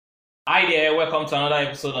Hi there, welcome to another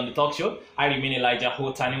episode on the talk show. I remain Elijah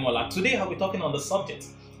Hotanimola. Today I'll be talking on the subject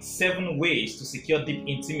 7 ways to secure deep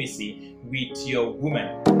intimacy with your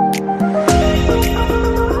woman.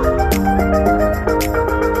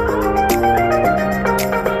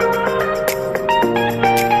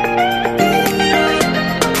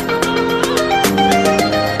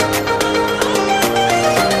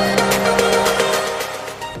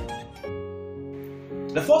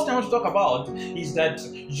 The first thing I want to talk about is that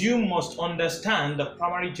you must understand the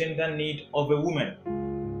primary gender need of a woman.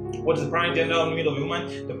 What is the primary gender need of a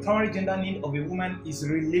woman? The primary gender need of a woman is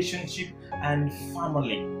relationship and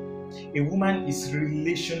family. A woman is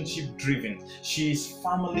relationship driven. She is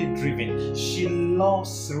family driven. She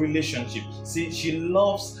loves relationship. She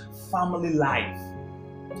loves family life.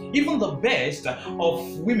 Even the best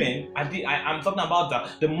of women, I'm talking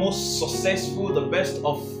about the most successful, the best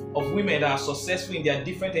of women that are successful in their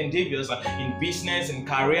different endeavors, in business and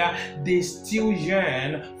career, they still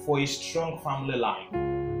yearn for a strong family life.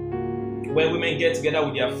 When women get together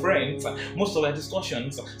with their friends, most of their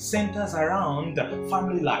discussions centers around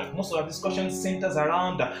family life. Most of their discussions centers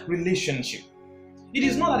around relationship. It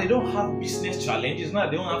is not that they don't have business challenges, it's not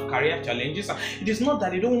that they don't have career challenges. It is not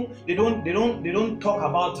that they don't talk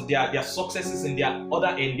about their successes in their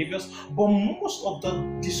other endeavors, but most of the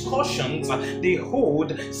discussions they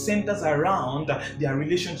hold centers around their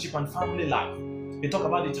relationship and family life. They talk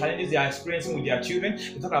about the challenges they are experiencing with their children.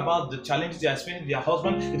 They talk about the challenges they are experiencing with their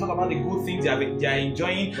husband. They talk about the good things they are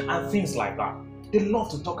enjoying and things like that. They love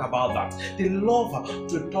to talk about that. They love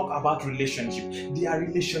to talk about relationship. They are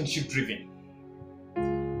relationship driven.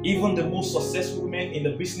 Even the most successful women in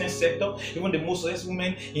the business sector, even the most successful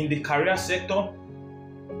women in the career sector,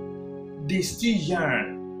 they still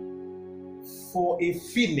yearn for a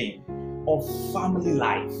feeling of family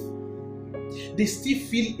life. They still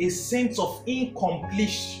feel a sense of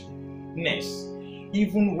incompleteness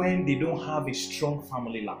even when they don't have a strong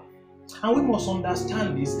family life. And we must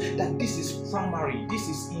understand this, that this is primary, this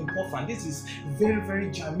is important, this is very,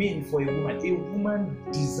 very germane for a woman. A woman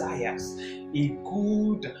desires a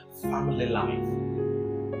good family life.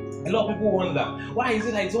 A lot of people wonder, why is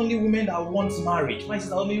it that it's only women that want marriage? Why is it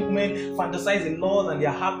that only women fantasize a lot and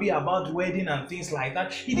they're happy about wedding and things like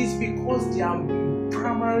that? It is because they are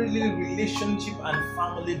primarily relationship and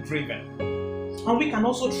family driven. And we can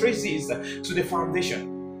also trace this to the foundation.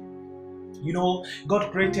 You know, when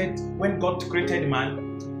God created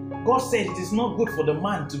man, God said it is not good for the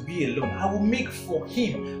man to be alone. I will make for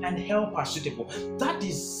him an helper suitable. That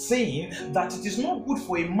is saying that it is not good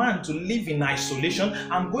for a man to live in isolation.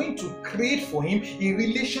 I'm going to create for him a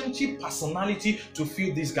relationship personality to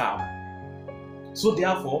fill this gap. So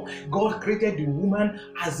therefore, God created the woman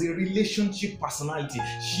as a relationship personality.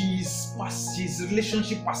 She's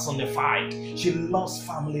relationship personified. She loves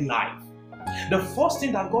family life. The first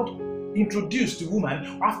thing that God introduced the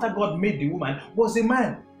woman after God made the woman was a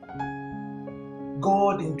man.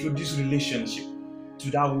 God introduced relationship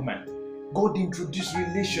to that woman. God introduced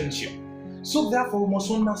relationship. So therefore we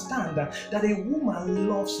must understand that a woman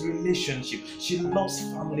loves relationship. She loves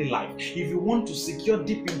family life. If you want to secure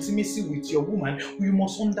deep intimacy with your woman, we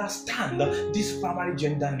must understand this primary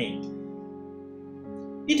gender need.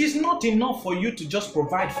 It is not enough for you to just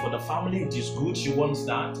provide for the family. It is good, she wants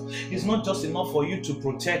that. It's not just enough for you to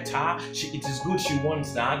protect her. It is good, she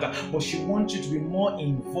wants that. But she wants you to be more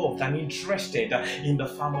involved and interested in the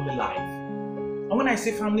family life. And when I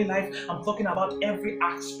say family life, I'm talking about every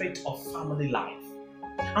aspect of family life.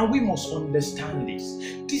 And we must understand this.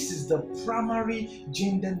 This is the primary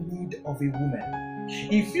gender need of a woman.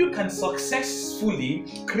 If you can successfully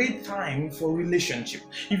create time for relationship,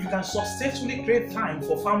 if you can successfully create time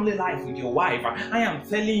for family life with your wife, I am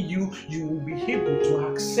telling you, you will be able to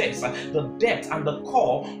access the depth and the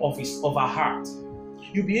core of her heart.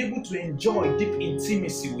 You'll be able to enjoy deep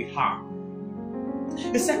intimacy with her.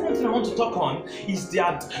 The second thing I want to talk on is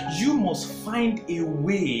that you must find a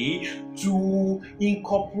way to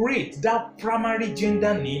incorporate that primary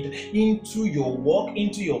gender need into your work,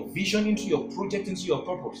 into your vision, into your project, into your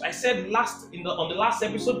purpose. I said on the last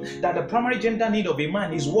episode that the primary gender need of a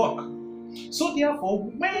man is work. So therefore,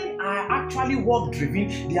 men are actually work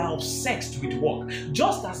driven, they are obsessed with work.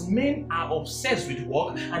 Just as men are obsessed with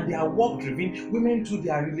work and they are work driven, women too,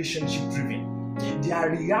 they are relationship driven. They are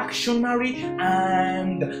reactionary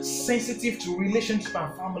and sensitive to relationship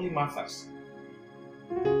and family matters.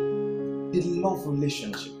 They love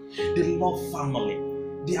relationship. They love family.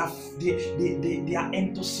 They are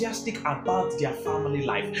enthusiastic about their family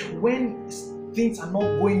life. When things are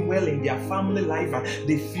not going well in their family life,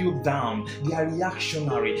 they feel down. They are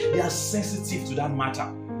reactionary. They are sensitive to that matter.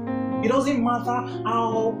 It doesn't matter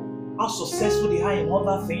how how successful they are in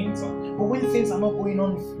other things. But when things are not going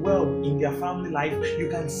on well in their family life, you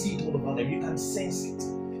can see it all about them. You can sense it.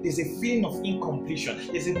 There's a feeling of incompletion.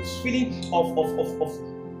 There's a feeling of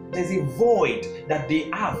there's a void that they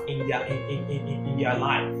have in their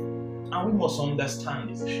life. And we must understand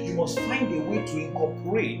this. You must find a way to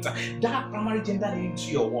incorporate that primary gender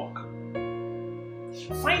into your work.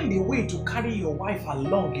 Find a way to carry your wife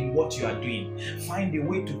along in what you are doing. Find a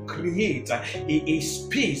way to create a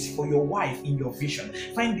space for your wife in your vision.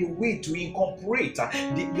 Find a way to incorporate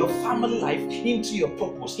your family life into your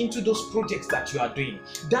purpose, into those projects that you are doing.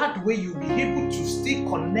 That way you'll be able to stay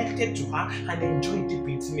connected to her and enjoy deep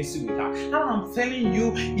intimacy with her. Now I'm telling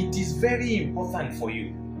you, it is very important for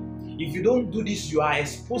you. If you don't do this, you are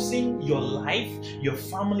exposing your life, your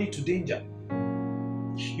family to danger.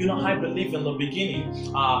 You know, I believe in the beginning,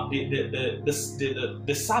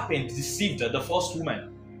 the serpent deceived the first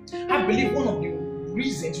woman. I believe one of the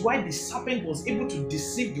reasons why the serpent was able to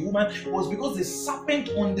deceive the woman was because the serpent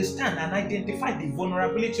understand and identified the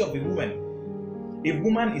vulnerability of a woman. A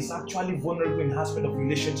woman is actually vulnerable in the aspect of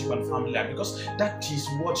relationship and family life because that is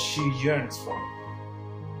what she yearns for.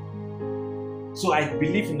 So I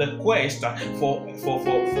believe in the quest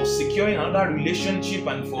for securing another relationship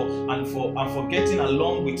and for getting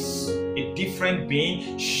along with a different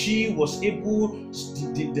being. She was able,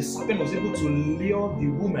 the serpent was able to lure the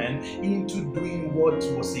woman into doing what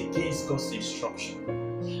was against God's instruction.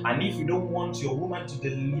 And if you don't want your woman to be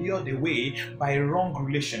lured away by wrong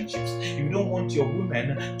relationships, if you don't want your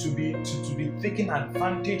woman to be taken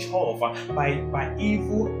advantage of by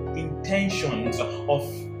evil intentions of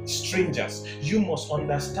strangers, you must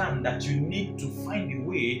understand that you need to find a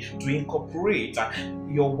way to incorporate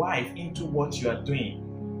your wife into what you are doing.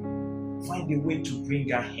 Find a way to bring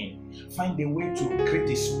her in. Find a way to create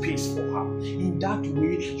a space for her. In that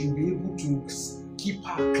way, you'll be able to keep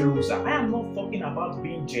her closer. I am not talking about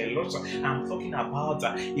being jealous. I'm talking about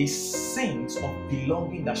a sense of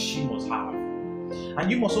belonging that she must have. And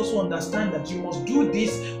you must also understand that you must do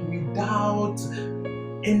this without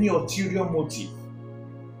any ulterior motive.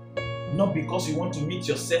 Not because you want to meet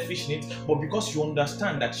your selfish needs, but because you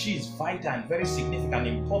understand that she is vital and very significant and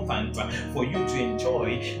important for you to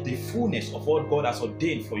enjoy the fullness of what God has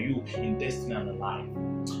ordained for you in destiny and life.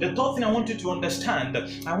 The third thing I want you to understand,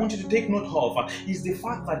 I want you to take note of, is the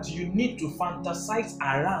fact that you need to fantasize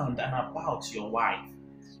around and about your wife.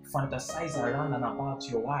 Fantasize around and about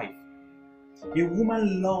your wife. A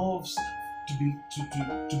woman loves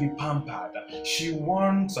to be pampered. She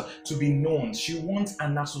wants to be known. She wants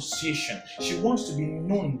an association. She wants to be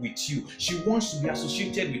known with you. She wants to be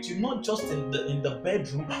associated with you, not just in the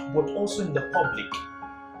bedroom, but also in the public.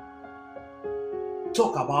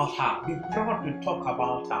 Talk about her. Be proud to talk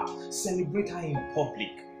about her. Celebrate her in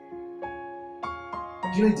public.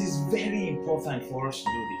 You know, it is very important for us to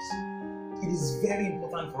do this. It is very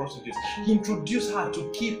important for us to do this. Introduce her to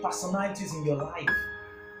key personalities in your life.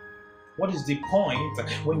 What is the point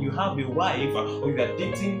when you have a wife or you are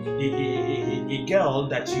dating a girl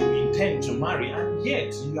that you intend to marry and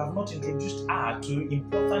yet you have not introduced her to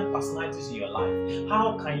important personalities in your life?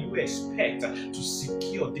 How can you expect to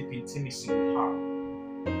secure deep intimacy with her?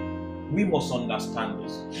 We must understand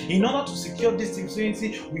this. In order to secure this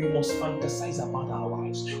intimacy, we must fantasize about our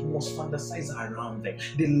wives. We must fantasize around them.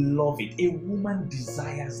 They love it. A woman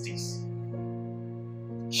desires this.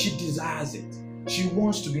 She desires it. She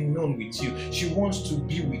wants to be known with you. She wants to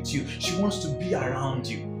be with you. She wants to be around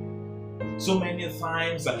you. So many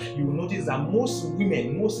times you will notice that most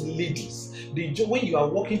women, most ladies, when you are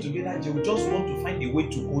working together, they will just want to find a way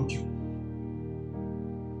to hold you.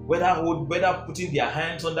 Whether putting their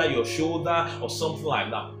hands under your shoulder or something like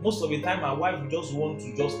that. Most of the time, my wife will just want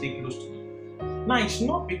to just stay close to me. Now, it's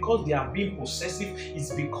not because they are being possessive.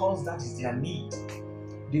 It's because that is their need.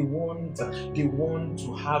 They want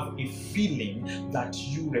to have a feeling that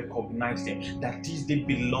you recognize them, that is, they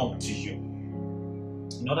belong to you.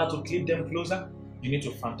 In order to keep them closer, you need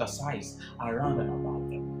to fantasize around and about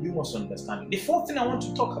them. You must understand it. The fourth thing I want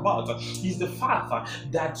to talk about is the fact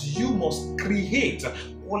that you must create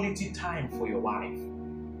quality time for your wife.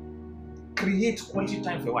 Create quality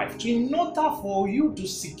time for your wife. In order for you to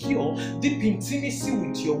secure deep intimacy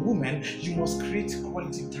with your woman, you must create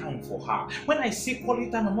quality time for her. When I say quality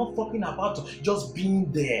time, I'm not talking about just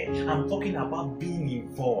being there. I'm talking about being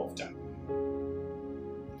involved.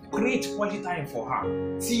 Create quality time for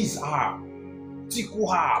her. Tease her. Tickle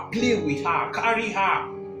her. Play with her. Carry her.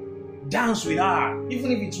 Dance with her.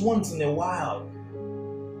 Even if it's once in a while.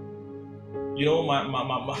 You know,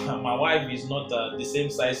 my wife is not the same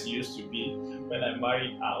size she used to be. when I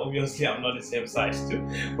married her. Obviously, I'm not the same size too.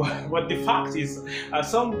 But the fact is,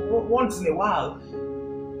 once in a while,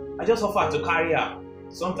 I just offer to carry her.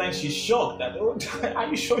 Sometimes she's shocked that, oh, are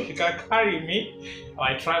you sure you can carry me?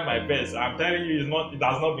 I try my best. I'm telling you, it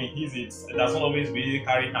has not been easy. It doesn't always be easy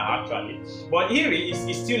carrying her actually. But here it's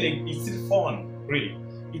still fun, really.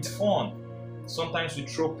 It's fun. Sometimes we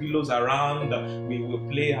throw pillows around, we will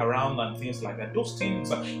play around and things like that. Those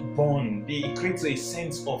things bond. It creates a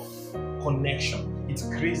sense of connection. It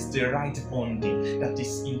creates the right bonding that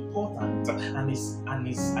is important and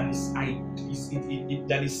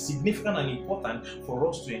that is significant and important for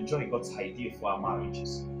us to enjoy God's idea for our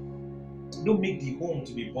marriages. Don't make the home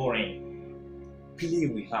to be boring. Play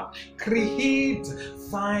with her. Create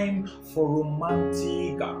time for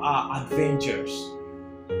romantic adventures.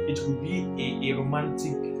 It could be a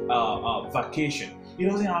romantic vacation. It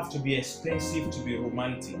doesn't have to be expensive to be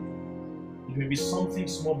romantic. It may be something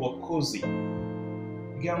small but cozy.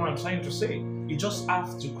 You get what I'm trying to say? You just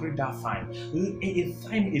have to create that time. A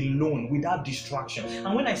time alone without distraction.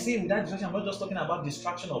 And when I say without distraction, I'm not just talking about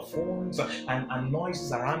distraction of phones and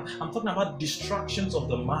noises around. I'm talking about distractions of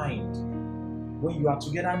the mind. When you are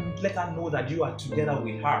together, let her know that you are together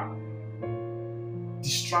with her.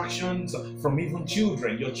 Distractions from even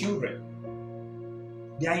children, your children.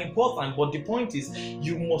 They are important, but the point is,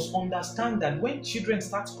 you must understand that when children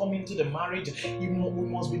start coming to the marriage, we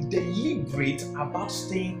must be deliberate about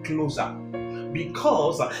staying closer,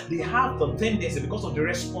 because they have the tendency, because of the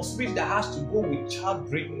responsibility that has to go with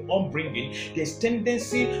child upbringing. There's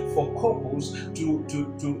tendency for couples to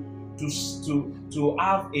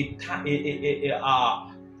have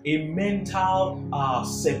a mental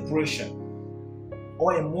separation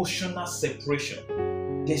or emotional separation.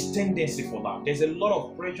 There's tendency for that. There's a lot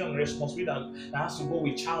of pressure and responsibility that has to go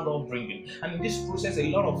with child upbringing. And in this process, a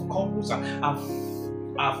lot of couples have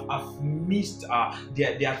missed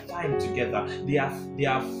their time together.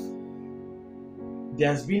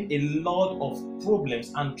 There's been a lot of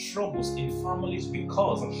problems and troubles in families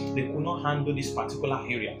because they could not handle this particular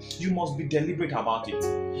area. You must be deliberate about it.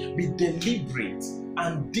 Be deliberate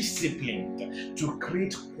and disciplined to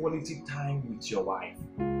create quality time with your wife.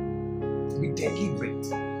 Be deliberate.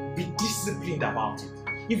 Be disciplined about it.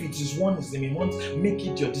 If it is once in a month, make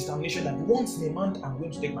it your determination that once in a month I'm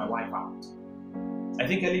going to take my wife out. I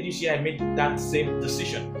think early this year I made that same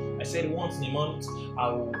decision. I said once in a month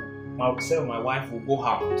myself and my wife will go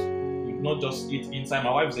out. We not just eat inside.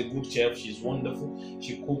 My wife is a good chef. She's wonderful.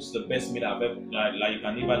 She cooks the best meal I've ever like you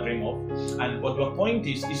can ever dream of. But the point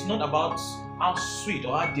is, it's not about how sweet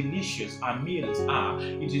or how delicious our meals are.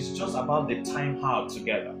 It is just about the time out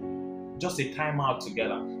together. Just a time out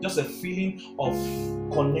together. Just a feeling of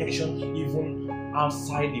connection even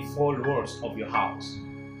outside the four walls of your house.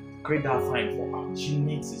 Create that time for her. She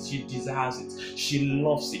needs it. She desires it. She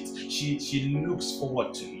loves it. She looks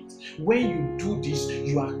forward to it. When you do this,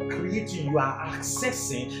 you are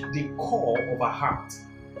accessing the core of her heart.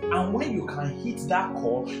 And when you can hit that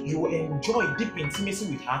core, you will enjoy deep intimacy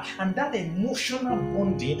with her, and that emotional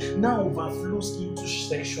bonding now overflows into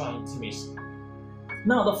sexual intimacy.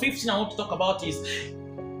 Now, the fifth thing I want to talk about is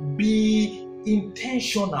be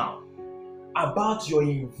intentional about your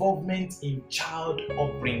involvement in child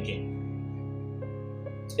upbringing.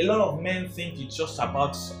 A lot of men think it's just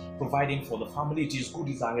about providing for the family. It is good,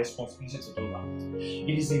 it's our responsibility to do that.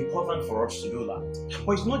 It is important for us to do that.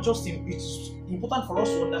 But it's not just, it's important for us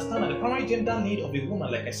to understand that the primary gender need of a woman,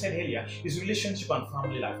 like I said earlier, is relationship and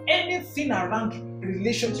family life. Anything around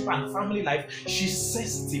relationship and family life, she's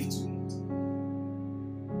sensitive to it.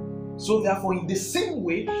 So therefore, in the same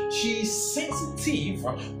way, she is sensitive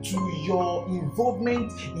to your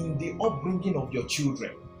involvement in the upbringing of your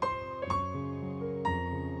children.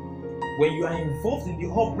 When you are involved in the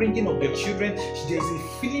upbringing of your children, there is a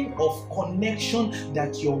feeling of connection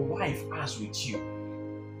that your wife has with you.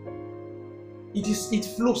 It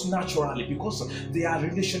flows naturally because they are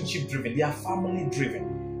relationship driven, they are family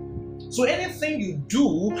driven. So anything you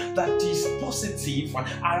do that is positive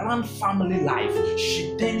around family life,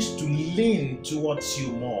 she tends to lean towards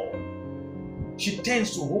you more. She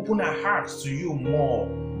tends to open her heart to you more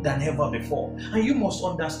than ever before. And you must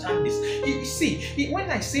understand this. You see, when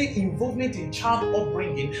I say involvement in child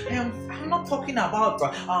upbringing, I'm not talking about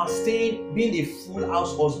being a full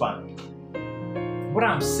house husband. What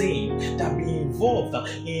I'm saying, that be involved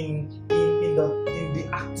in the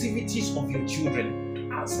activities of your children.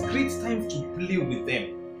 Create time to play with them.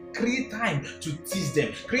 Create time to tease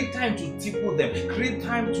them. Create time to tickle them. Create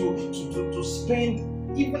time to spend,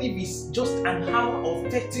 even if it's just an hour or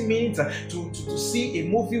 30 minutes to see a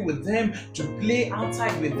movie with them, to play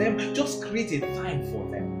outside with them. Just create a time for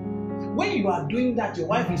them. when you are doing that, your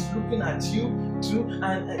wife is looking at you too,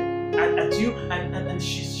 and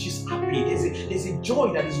she's happy. There's a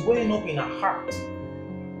joy that is welling up in her heart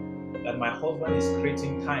that my husband is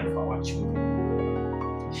creating time for our children.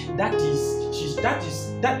 That is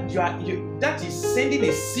sending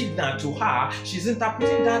a signal to her. She's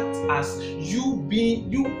interpreting that as you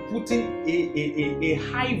putting a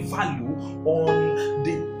high value on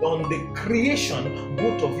the creation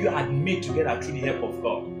both of you had made together through the help of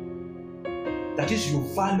God. That is, you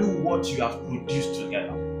value what you have produced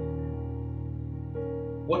together.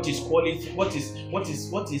 What is quality? What is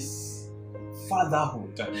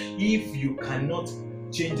fatherhood if you cannot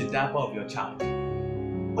change the diaper of your child?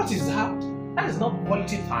 What is that? That is not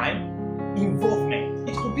quality time. Involvement.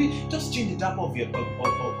 It could be just change the diaper of your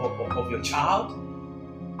child.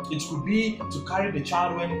 It could be to carry the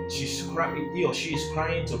child when he or she is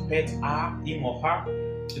crying, to pet him or her.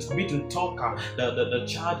 It could be to talk the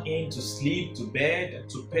child in to sleep, to bed,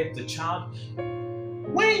 to pet the child.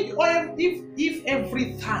 If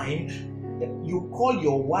every time you call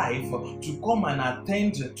your wife to come and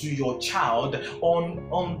attend to your child on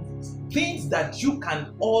things that you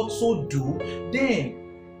can also do, then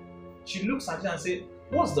she looks at you and says,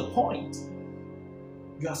 what's the point?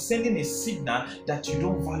 You are sending a signal that you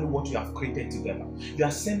don't value what you have created together. You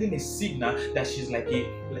are sending a signal that she's like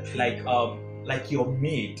your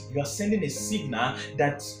maid. You are sending a signal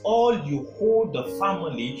that all you hold the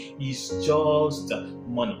family is just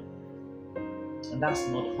money. And that's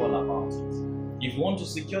not all about it. If you want to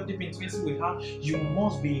secure deep intimacy with her, you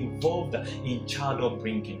must be involved in child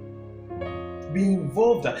upbringing. Be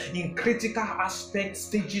involved in critical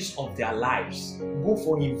stages of their lives. Go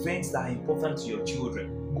for events that are important to your children.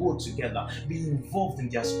 Go together. Be involved in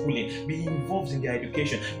their schooling. Be involved in their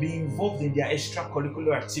education. Be involved in their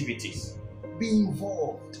extracurricular activities. Be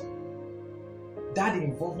involved. That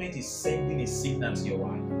involvement is sending a signal to your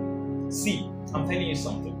wife. See, I'm telling you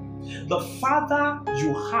something. The farther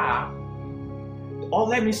you are, or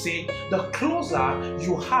let me say, the closer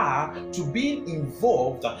you are to being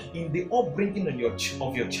involved in the upbringing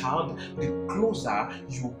of your child, the closer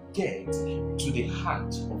you get to the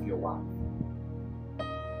heart of your wife.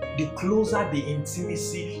 The closer the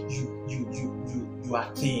intimacy you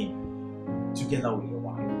attain together with your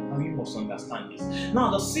wife. Now you must understand this.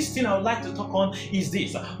 Now the sixth thing I would like to talk on is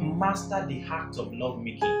this: master the act of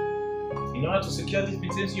lovemaking. In order to secure this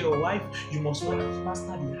intimacy with your wife, you must master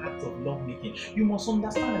the act of lovemaking. You must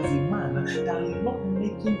understand as a man that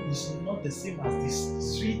lovemaking is not the same as the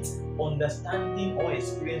street understanding or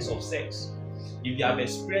experience of sex. If you have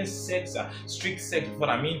experienced sex, strict sex before,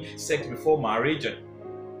 sex before marriage,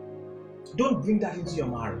 don't bring that into your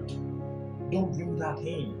marriage. Don't bring that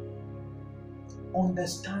in.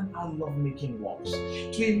 Understand how lovemaking works.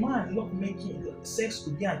 To a man, lovemaking, sex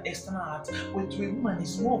could be an external act, but to a woman,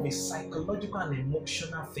 it's more of a psychological and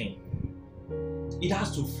emotional thing. It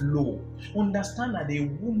has to flow. Understand that a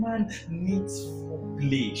woman needs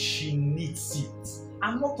foreplay. She needs it.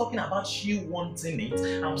 I'm not talking about she wanting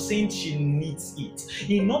it. I'm saying she needs it.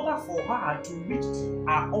 In order for her to reach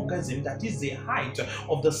her orgasm, that is the height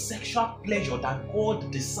of the sexual pleasure that God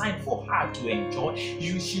designed for her to enjoy,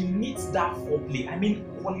 she needs that foreplay.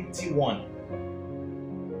 Quality one.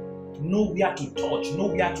 Nowhere to touch,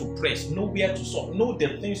 nowhere to press, nowhere to solve. Know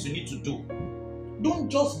the things you need to do. Don't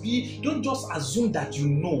just assume that you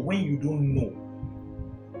know when you don't know.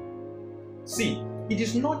 See, it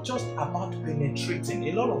is not just about penetrating.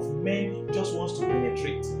 A lot of men just want to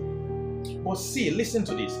penetrate. But see, listen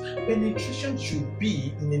to this. Penetration should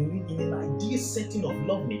be in an ideal setting of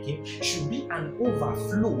lovemaking, should be an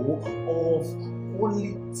overflow of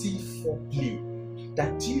quality foreplay.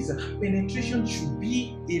 That is, penetration should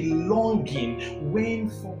be a longing when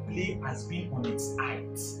foreplay has been on its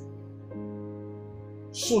height.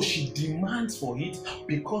 So she demands for it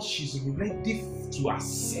because she's ready to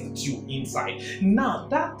accept you inside. Now,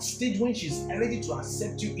 that stage when she's ready to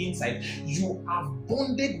accept you inside, you have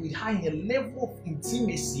bonded with her in a level of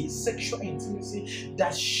intimacy, sexual intimacy,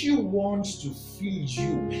 that she wants to feel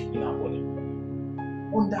you in her body.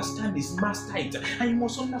 Understand this, master it. And you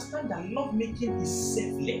must understand that lovemaking is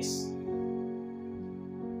selfless.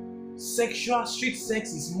 Street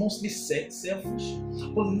sex is mostly selfish,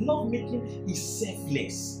 but lovemaking is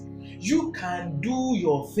selfless. You can do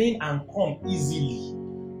your thing and come easily,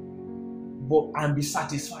 and be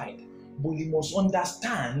satisfied. But you must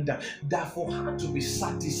understand that for her to be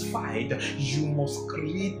satisfied, you must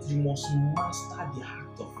master the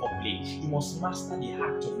act of foreplay. You must master the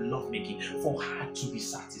act of lovemaking for her to be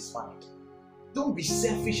satisfied. Don't be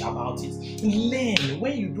selfish about it. Learn.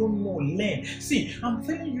 When you don't know, learn. See, I'm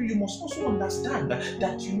telling you, you must also understand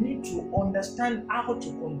that you need to understand how to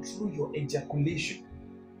control your ejaculation.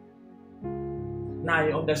 Now,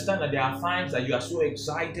 I understand that there are times that you are so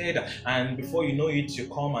excited and before you know it, you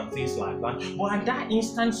come and things like that. But at that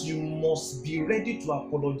instance, you must be ready to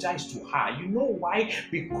apologize to her. You know why?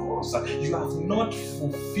 Because you have not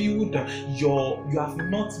fulfilled you have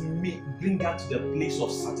not bring her to the place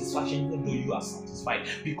of satisfaction even though you are satisfied.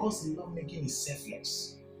 Because love making is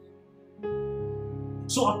selfless.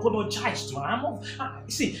 So apologize to her.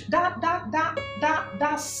 See, that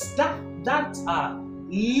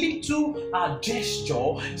little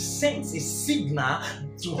gesture sends a signal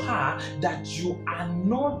to her that you are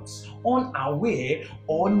not unaware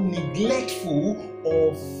or neglectful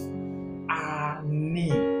of her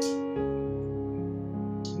need.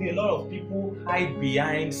 A lot of people hide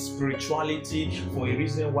behind spirituality for a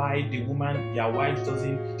reason why the woman, their wife,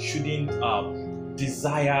 shouldn't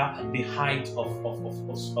desire the height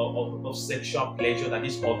of sexual pleasure, that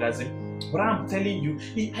is orgasm. But I'm telling you,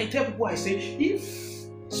 I tell people, I say, if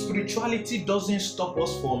spirituality doesn't stop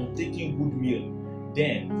us from taking good meal,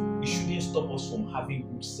 then it shouldn't stop us from having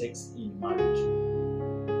good sex in marriage.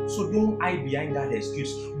 So don't hide behind that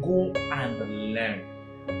excuse. Go and learn.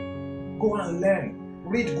 Go and learn.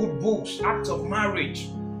 Read good books, Acts of Marriage.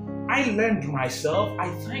 I learned myself. I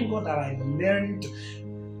thank God that I learned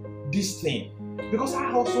this thing. Because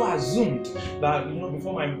I also assumed that,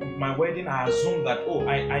 before my wedding, I assumed that,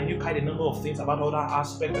 I knew quite a number of things about other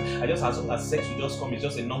aspects. I just assumed that sex would just come. It's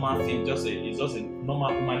just a normal thing. It's just a normal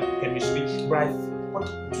human chemistry. But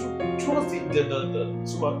towards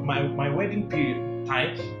my wedding period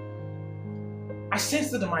time, I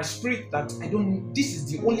sensed it in my spirit that this is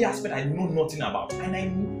the only aspect I know nothing about. And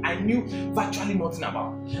I knew virtually nothing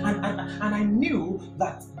about. And I knew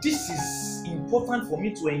that this is important for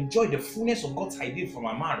me to enjoy the fullness of God's idea for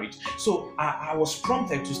my marriage. So I was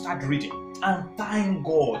prompted to start reading. And thank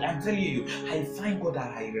God, I'm telling you, I thank God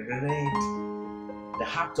that I read The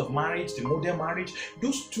Act of Marriage, The Modern Marriage.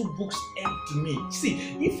 Those two books helped me.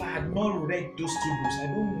 See, if I had not read those two books, I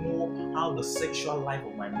don't know how the sexual life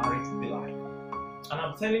of my marriage would be like. And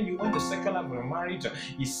I'm telling you, when the sexual life of your marriage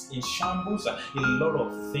is in shambles, a lot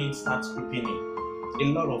of things start creeping in.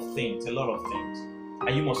 A lot of things.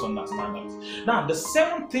 And you must understand that. Now, the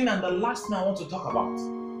seventh thing and the last thing I want to talk about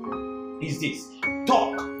is this.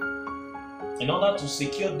 Talk. In order to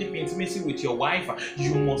secure deep intimacy with your wife,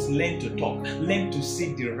 you must learn to talk. Learn to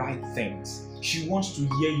say the right things. She wants to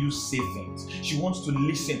hear you say things. She wants to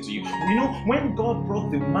listen to you. When God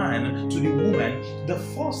brought the man to the woman,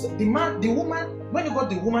 when you got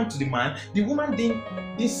the woman to the man, the woman didn't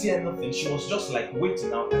say anything. She was just like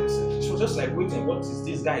waiting out there. She was just like waiting. What is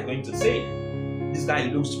this guy going to say? This guy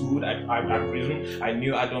looks good. I presume I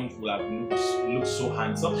knew Adam would have looked so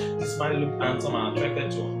handsome. This man looked handsome and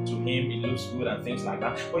attracted to him. He looks good and things like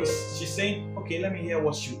that. But she's saying, okay, let me hear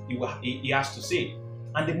what he has to say.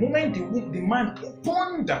 And the moment the man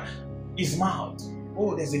opened his mouth,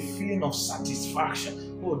 there's a feeling of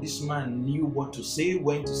satisfaction. This man knew what to say,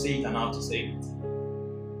 when to say it, and how to say it.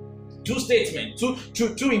 Two statements,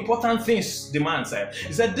 two important things the man said.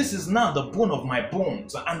 He said, this is now the bone of my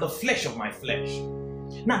bones and the flesh of my flesh.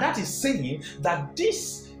 Now that is saying that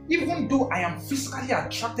this, even though I am physically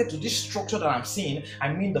attracted to this structure that I'm seeing,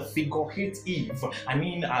 I mean the figure 8 Eve, I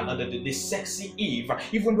mean the sexy Eve,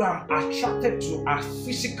 even though I'm attracted to her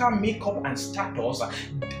physical makeup and status,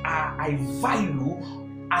 I value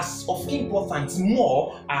as of importance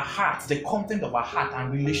more her heart, the content of her heart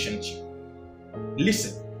and relationship.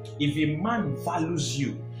 Listen. If a man values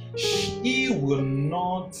you, he will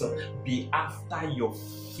not be after your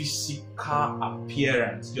physical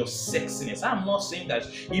appearance, your sexiness. I'm not saying that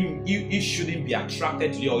he shouldn't be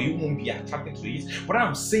attracted to you or he won't be attracted to it, but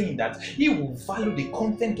I'm saying that he will value the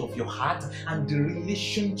content of your heart and the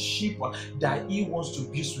relationship that he wants to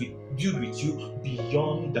build with you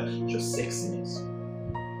beyond your sexiness.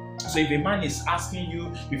 So if a man is asking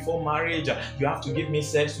you before marriage, you have to give me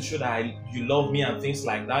sex to show that you love me and things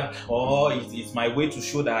like that, or it's my way to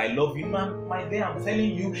show that I love you, my dear, I'm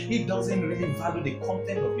telling you, he doesn't really value the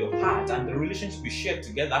content of your heart and the relationship you share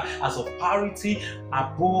together as of priority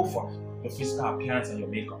above your physical appearance and your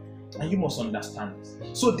makeup. And you must understand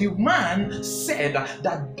this. So the man said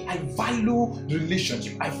that I value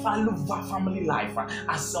relationship, I value family life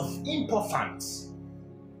as of importance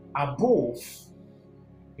above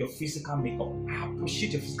your physical makeup. I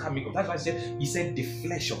appreciate your physical makeup. That's why he said the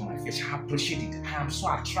flesh of my flesh. I appreciate it. I am so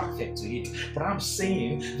attracted to it. But I'm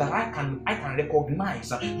saying that I can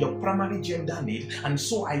recognize your primary gender need, and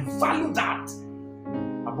so I value that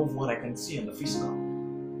above above what I can see in the physical.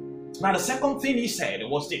 Now, the second thing he said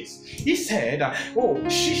was this. He said, oh,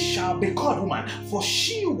 she shall be called woman, for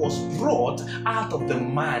she was brought out of the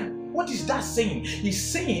man. What is that saying? He's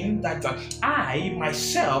saying that I,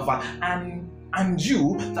 myself, and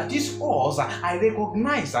you, that is us, I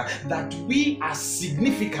recognize that we are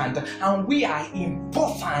significant and we are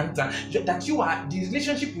important, that the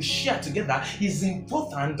relationship we share together is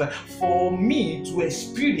important for me to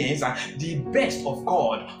experience the best of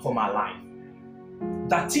God for my life.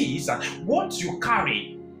 That is, what you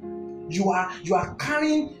carry, you are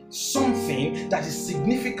carrying something that is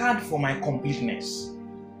significant for my completeness.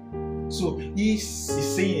 So he's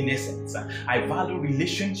saying in essence, I value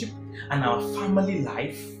relationship and our family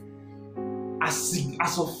life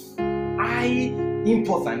as of high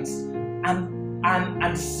importance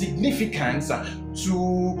and significance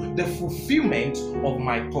to the fulfillment of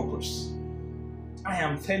my purpose. I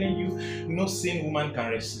am telling you, no sane woman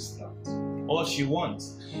can resist that. All she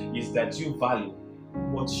wants is that you value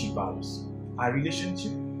what she values, our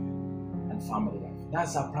relationship and family life.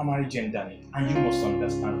 That's our primary gender need, and you must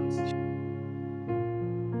understand it.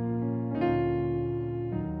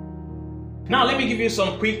 Now, let me give you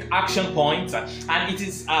some quick action points, and it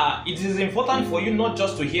is important for you not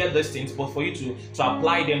just to hear these things, but for you to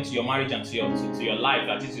apply them to your marriage and to your life,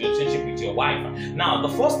 that is, your relationship with your wife. Now, the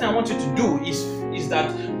first thing I want you to do is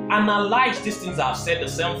that analyze these things I've said, the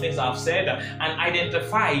same things I've said, and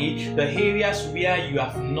identify the areas where you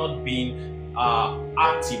have not been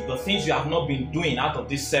active, the things you have not been doing out of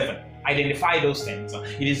these 7. Identify those things.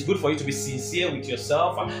 It is good for you to be sincere with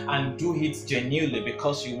yourself and do it genuinely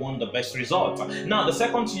because you want the best result. Now, the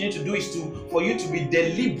second thing you need to do is for you to be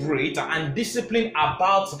deliberate and disciplined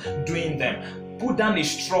about doing them. Put down a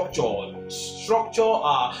structure.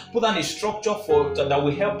 Put down a structure that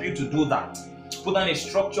will help you to do that. Put down a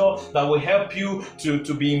structure that will help you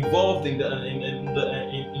to be involved in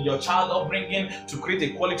your child upbringing, to create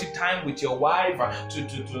a quality time with your wife,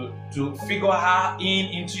 to figure her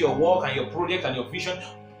into your work and your project and your vision.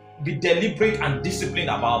 Be deliberate and disciplined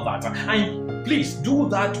about that. And please do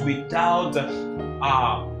that without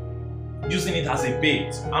using it as a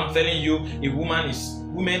bait. I'm telling you,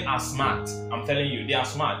 women are smart. I'm telling you, they are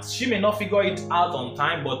smart. She may not figure it out on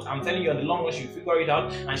time, but I'm telling you, in the long run, she'll figure it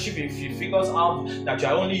out. And if she figures out that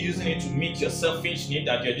you're only using it to meet your selfish need,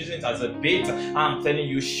 that you're using it as a bait, I'm telling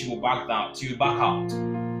you, she will back down. She will back out.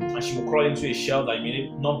 And she will crawl into a shell that you may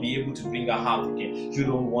not be able to bring her out again. You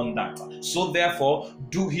don't want that. So therefore,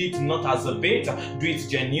 do it not as a bait, do it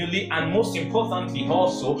genuinely, and most importantly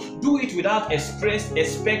also, do it without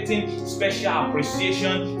expecting special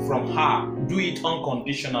appreciation from her. Do it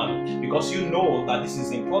unconditionally, because you know that this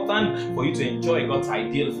is important for you to enjoy God's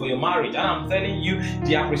ideal for your marriage. And I'm telling you,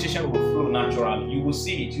 the appreciation will flow naturally. You will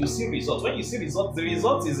see it. You will see results. When you see results, the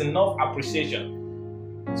result is enough appreciation.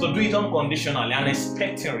 So do it unconditionally and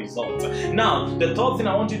expecting results. Now, the third thing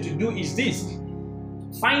I want you to do is this.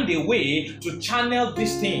 Find a way to channel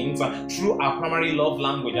these things through our primary love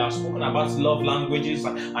language. I've spoken about love languages,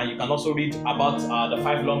 and you can also read about the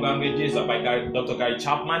 5 love languages by Dr. Gary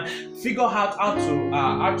Chapman. Figure out how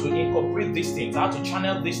to incorporate these things, how to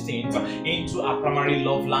channel these things into our primary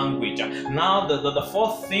love language. Now, the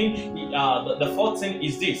fourth thing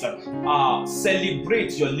is this: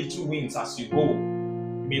 celebrate your little wins as you go.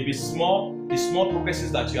 Maybe the small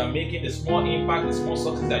progresses that you are making, the small impact, the small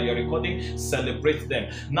success that you're recording, celebrate them.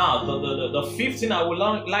 Now, the fifth thing I would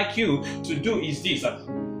like you to do is this.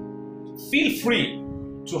 Feel free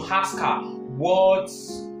to ask her, what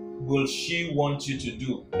will she want you to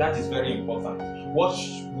do? That is very important. What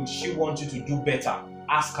will she want you to do better?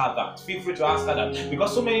 Ask her that. Feel free to ask her that,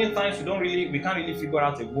 because so many times we can't really figure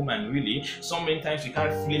out a woman really. So many times we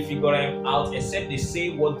can't really figure them out except they say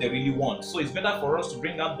what they really want. So it's better for us to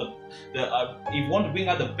bring out if we want to bring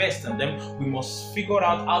out the best in them, we must figure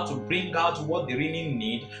out how to bring out what they really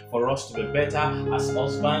need for us to be better as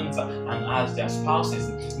husbands and as their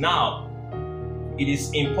spouses. Now, it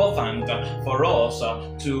is important for us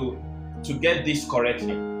to get this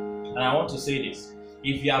correctly, and I want to say this.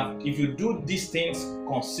 If you do these things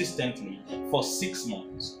consistently for 6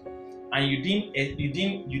 months and you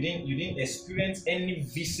didn't experience any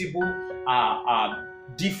visible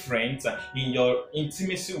difference in your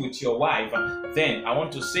intimacy with your wife, then I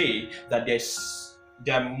want to say that there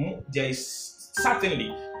is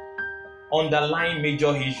certainly underlying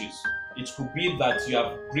major issues. It could be that you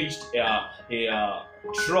have reached a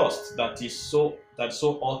trust that that's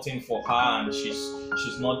so hurting for her, and she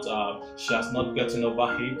has not gotten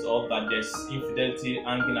over it, or that there's infidelity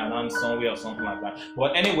hanging around somewhere or something like that.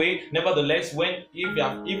 But anyway, nevertheless, if you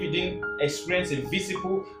didn't experience a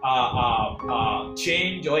visible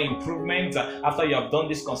change or improvement after you have done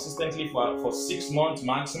this consistently for 6 months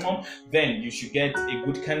maximum, then you should get a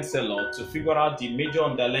good counselor to figure out the major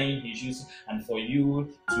underlying issues, and for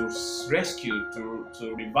you to rescue,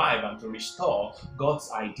 to revive, and to restore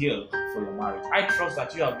God's ideal for your marriage. I trust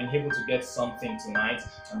that you have been able to get something tonight,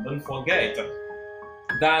 and don't forget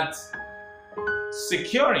that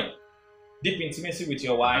securing deep intimacy with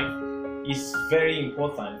your wife is very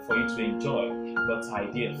important for you to enjoy God's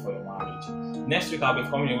ideal for your marriage. Next week, I'll be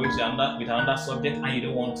coming with another subject, and you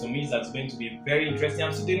don't want to miss. That's going to be very interesting.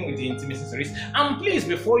 I'm still dealing with the intimacy series. And please,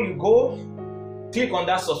 before you go, click on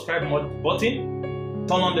that subscribe button,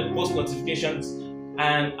 turn on the post notifications,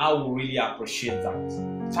 and I will really appreciate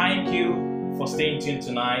that. Thank you for staying tuned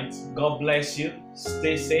tonight. God bless you.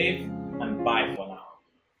 Stay safe, and bye for now.